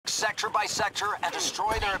sector by sector and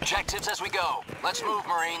destroy their objectives as we go. Let's move,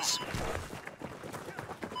 Marines.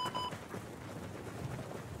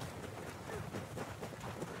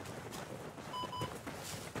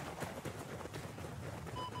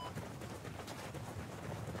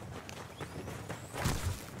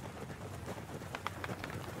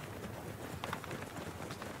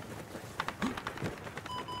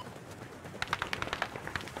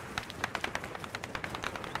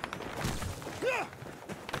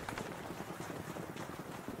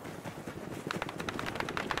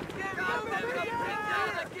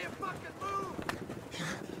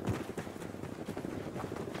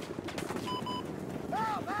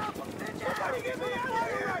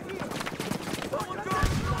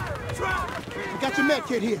 I got your med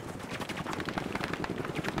kit here.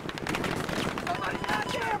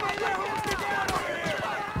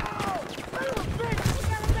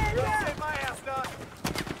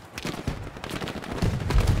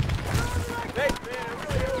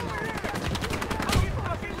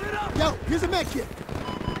 Yo, here's a med kit.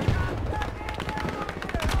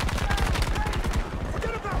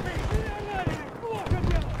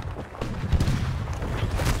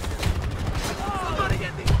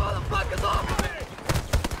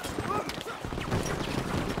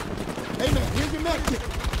 Hey man, here's your med kit.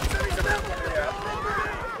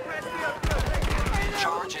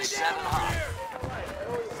 Charge is set and hot.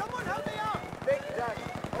 Someone help me out! Thank you, Doc.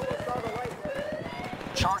 Almost saw the light.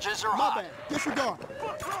 Charges are My hot. bad. Disregard.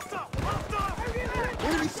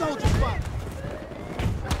 Enemy soldier spot.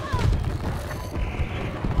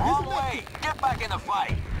 Wrong way. Get back in the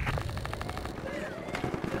fight.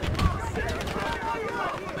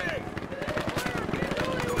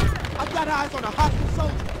 I've got eyes on a hostile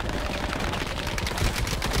soldier.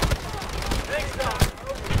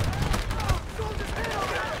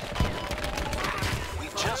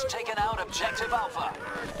 We've just taken out Objective Alpha.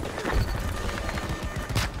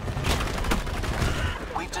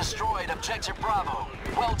 We've destroyed Objective Bravo.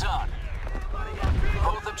 Well done.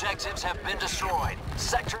 Both objectives have been destroyed.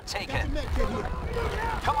 Sector Got taken. your med kit here.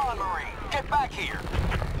 Come on, Marine. Get back here.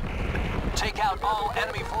 Take out all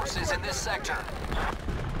enemy forces in this sector.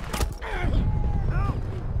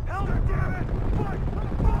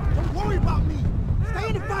 Don't worry about me. Stay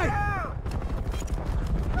in the fight.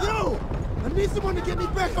 Yo, I need someone to get me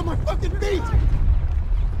back on my fucking feet.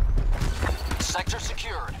 Sector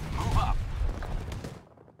secured. Move up.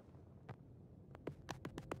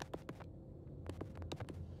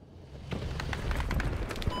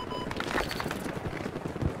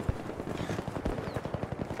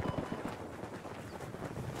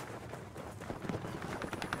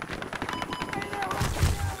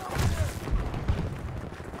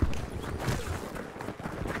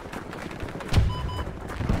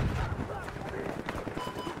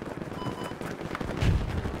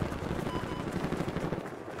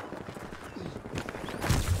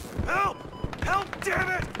 Help! Help, damn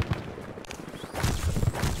it!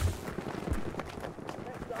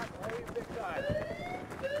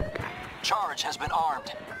 Charge has been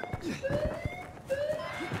armed.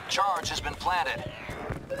 Charge has been planted.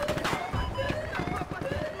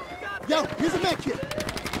 Yo, here's a med kit.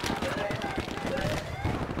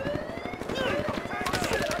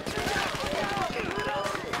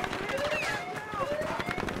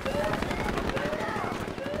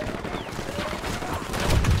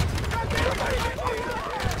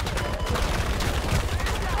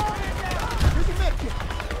 Here's a med kit.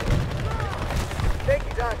 Thank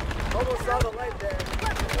you, Doc. Almost saw the light there.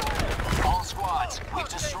 All squads, we've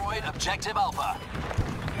destroyed Objective Alpha.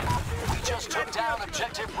 We just took down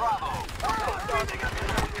Objective Bravo. We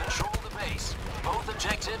control the base. Both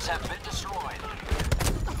objectives have been destroyed.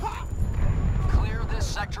 Clear this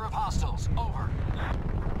sector of hostiles. Over.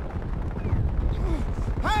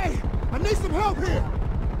 Hey, I need some help here.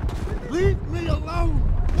 Leave me alone.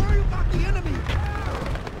 Worry about the enemy.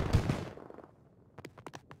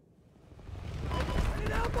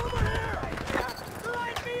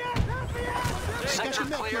 Sector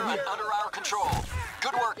clear and under our control.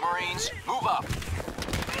 Good work, Marines. Move up.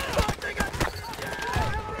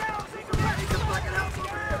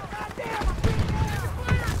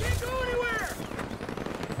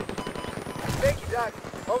 Thank you, Doc.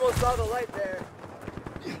 Almost saw the light there.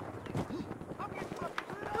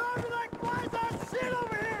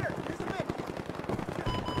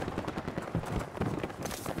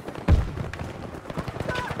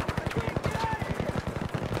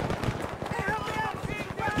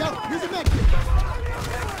 Yo, here's a med kit.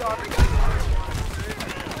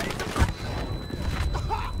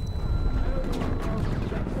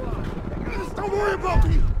 Don't worry about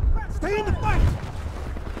me. Stay in the fight.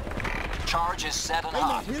 Charge is set and Hey, now,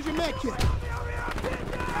 hot. here's your med kit.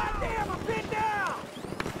 Goddamn, I'm pinned down!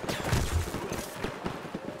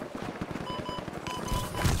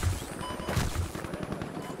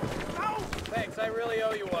 Thanks, I really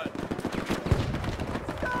owe you one.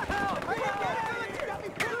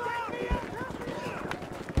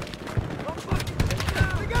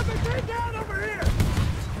 They got me pinned down over here!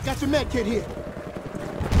 Got your med kit here.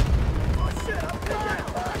 Oh shit, I'm pinned down!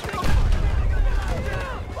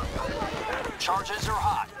 Charges are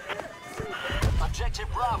hot. Objective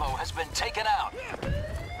Bravo has been taken out.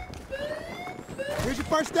 Here's your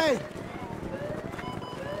first aid.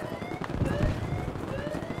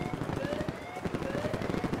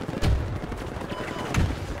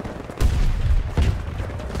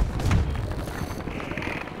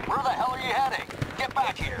 Where the hell are you heading? Get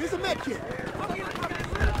back here. Here's a med kit.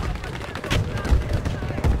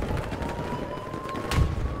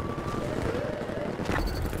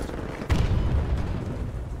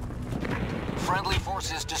 Friendly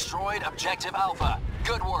forces destroyed Objective Alpha.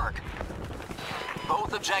 Good work.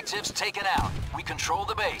 Both objectives taken out. We control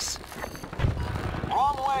the base.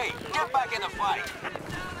 Wrong way. Get back in the fight.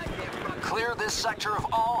 Clear this sector of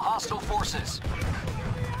all hostile forces.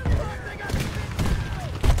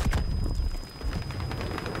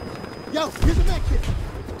 Yo, here's a med kit.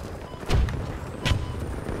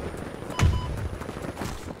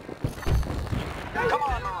 Come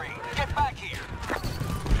on, Marine. Get back here.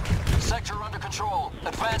 Sector under control.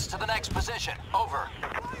 Advance to the next position. Over.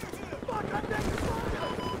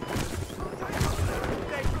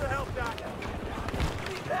 Thanks for the help, Doc.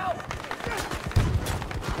 Need help!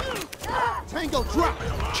 Tango drop.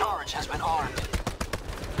 Charge has been armed.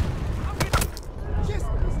 Just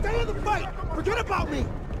stay in the fight. Forget about me.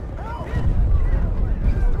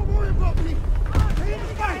 Don't worry about me. Stay in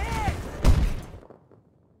the fight.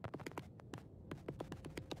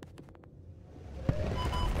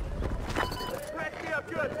 Patch me up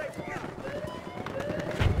good, thanks.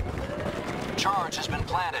 Charge has been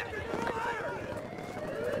planted.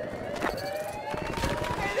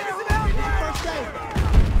 First aid.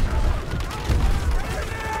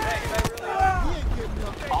 He ain't getting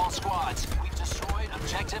up. All squads, we've destroyed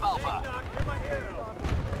Objective Alpha.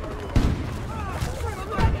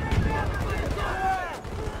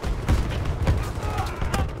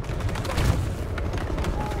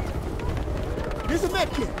 Here's a med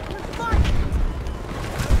kit.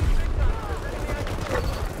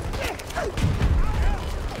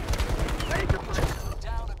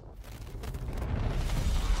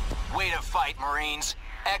 Way to fight, Marines.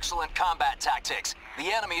 Excellent combat tactics.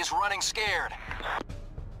 The enemy is running scared.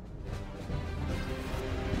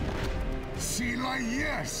 Sila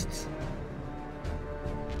jest!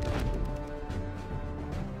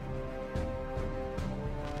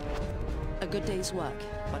 A good day's work,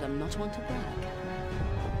 but I'm not one to brag.